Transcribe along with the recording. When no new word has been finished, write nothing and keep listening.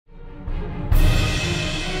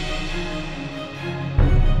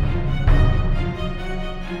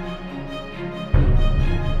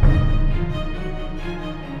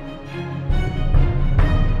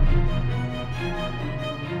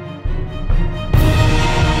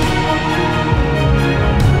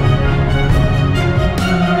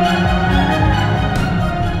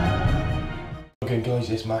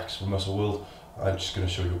muscle world. I'm just going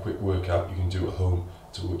to show you a quick workout you can do at home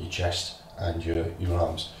to work your chest and your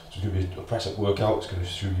arms. So it's going to be a press up workout. It's going to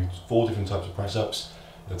show you 4 different types of press ups.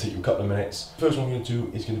 It'll take you a couple of minutes. The first one I'm going to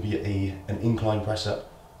do is going to be an incline press up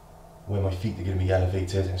where my feet are going to be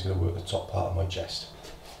elevated, and it's going to work the top part of my chest.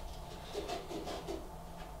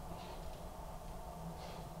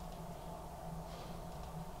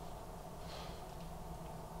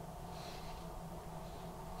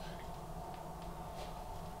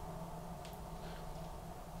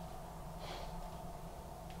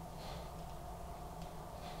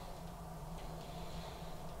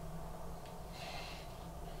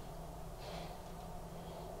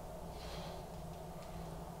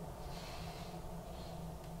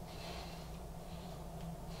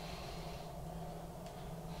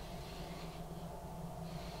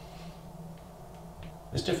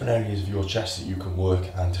 There's different areas of your chest that you can work,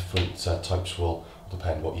 and different types will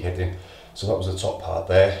depend what you're hitting. So that was the top part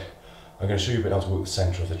there. I'm going to show you a bit how to work the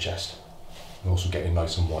centre of the chest and also get it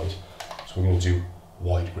nice and wide. So we're going to do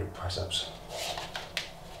wide grip press ups.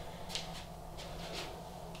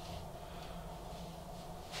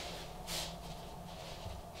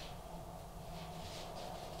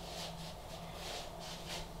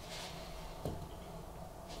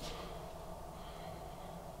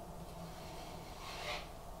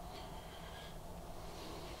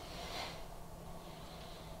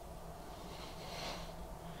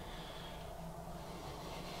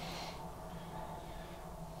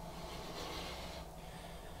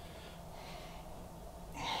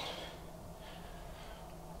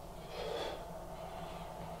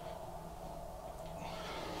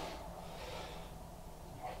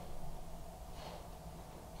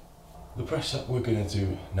 The press up we're going to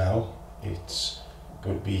do now, it's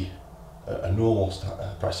going to be a normal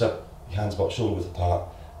press up. Your hands about shoulder width apart,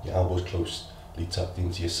 your elbows closely tucked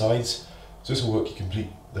into your sides. So this will work you complete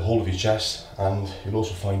the whole of your chest, and you'll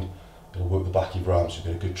also find it'll work the back of your arms. So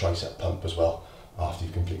you'll get a good tricep pump as well after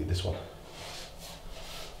you've completed this one.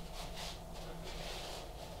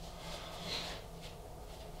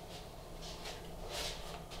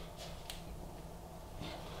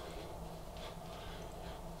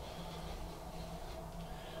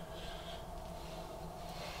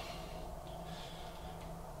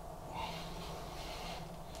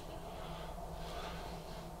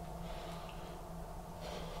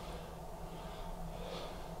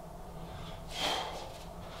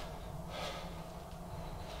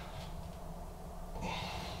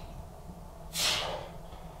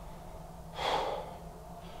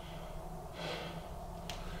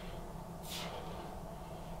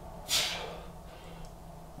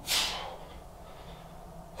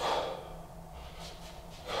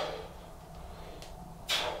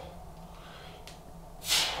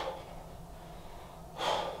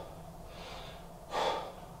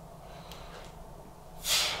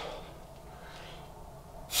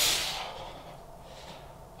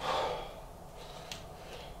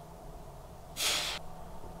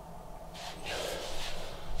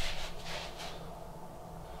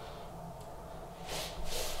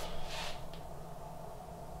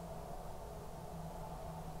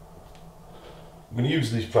 I'm going to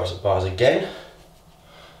use these press up bars again.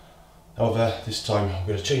 However, this time I'm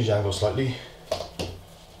going to change the angle slightly.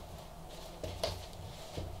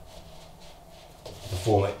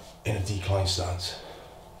 Perform it in a decline stance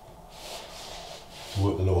to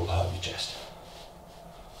work the lower part of your chest.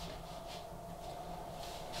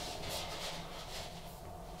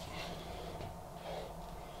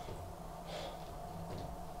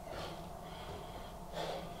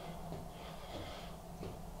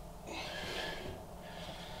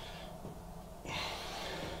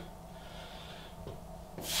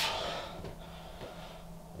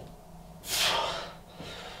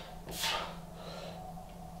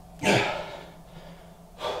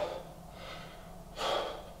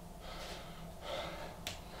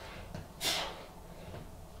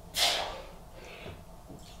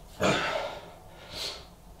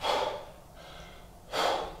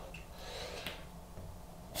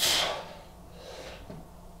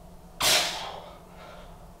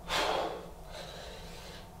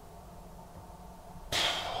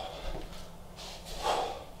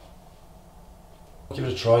 Give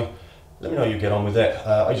it a try. Let me know how you get on with it.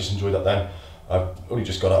 I just enjoyed that then. I've only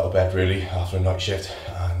just got out of bed really after a night shift,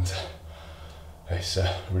 and it's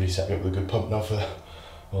really set me up with a good pump now for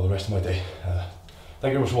all the rest of my day.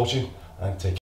 Thank you very much for watching, and take care.